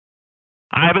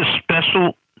I have a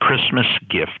special Christmas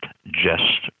gift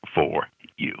just for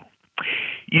you.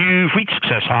 You've reached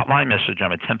Success Hotline. Message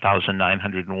number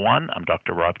 10,901. I'm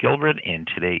Dr. Rob Gilbert, and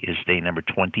today is day number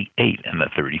 28 in the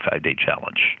 35-day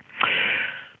challenge.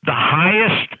 The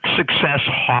highest Success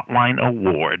Hotline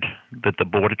award that the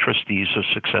Board of Trustees of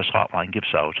Success Hotline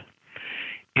gives out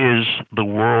is the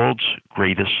World's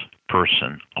Greatest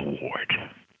Person Award.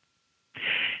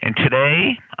 And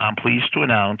today, I'm pleased to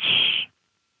announce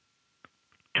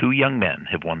 2 young men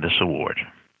have won this award.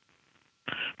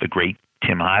 The great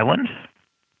Tim Hyland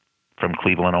from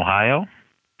Cleveland, Ohio,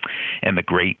 and the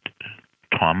great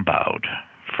Tom Bowd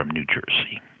from New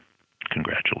Jersey.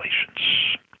 Congratulations.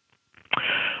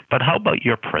 But how about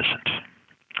your present?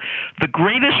 The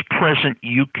greatest present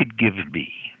you could give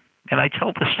me, and I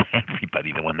tell this to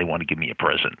everybody that when they want to give me a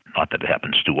present, not that it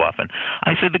happens too often,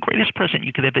 I say the greatest present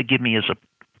you could ever give me is a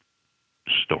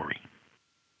story.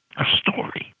 A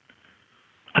story.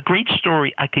 A great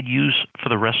story I could use for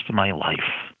the rest of my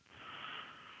life.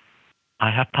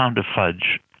 A half-pound of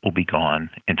fudge will be gone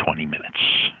in 20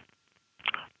 minutes.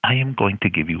 I am going to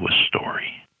give you a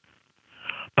story.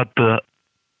 But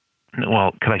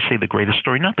could I say the greatest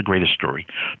story? Not the greatest story.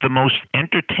 The most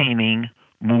entertaining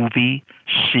movie,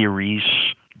 series,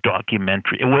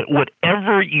 documentary,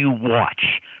 whatever you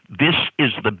watch, this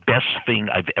is the best thing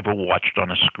I've ever watched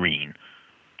on a screen,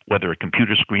 whether a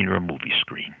computer screen or a movie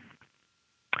screen.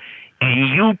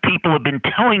 And you people have been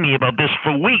telling me about this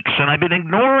for weeks, and I've been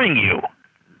ignoring you.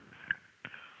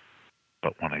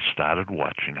 But when I started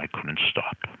watching, I couldn't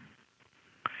stop.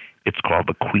 It's called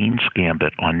The Queen's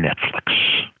Gambit on Netflix.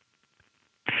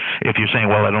 If you're saying,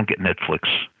 well, I don't get Netflix,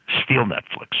 steal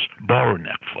Netflix, borrow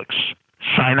Netflix,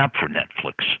 sign up for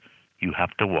Netflix, you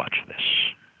have to watch this.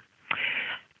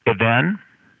 And then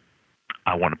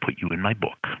I want to put you in my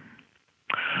book.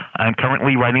 I'm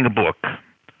currently writing a book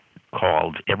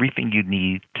called Everything You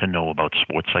Need to Know About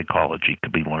Sports Psychology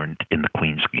Could Be Learned in the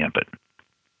Queen's Gambit,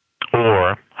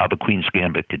 or How the Queen's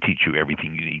Gambit Could Teach You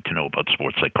Everything You Need to Know About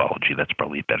Sports Psychology. That's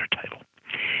probably a better title.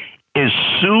 As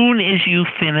soon as you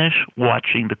finish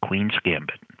watching the Queen's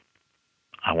Gambit,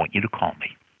 I want you to call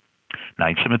me,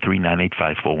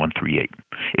 973-985-4138.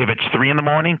 If it's 3 in the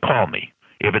morning, call me.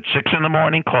 If it's 6 in the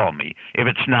morning, call me. If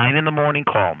it's 9 in the morning,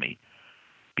 call me,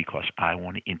 because I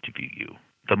want to interview you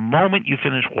the moment you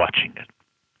finish watching it.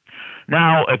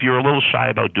 Now, if you're a little shy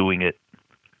about doing it,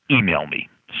 email me.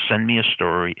 Send me a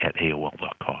story at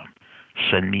AOL.com.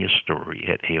 Send me a story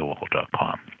at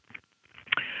AOL.com.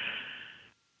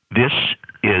 This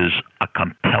is a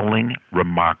compelling,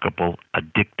 remarkable,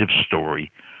 addictive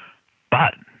story,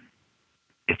 but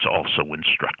it's also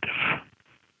instructive.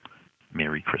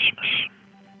 Merry Christmas.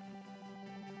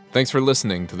 Thanks for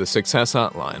listening to the Success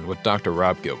Hotline with Dr.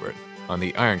 Rob Gilbert on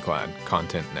the Ironclad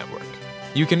Content Network.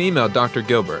 You can email Dr.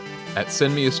 Gilbert at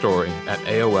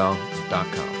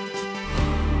sendmeastory@aol.com.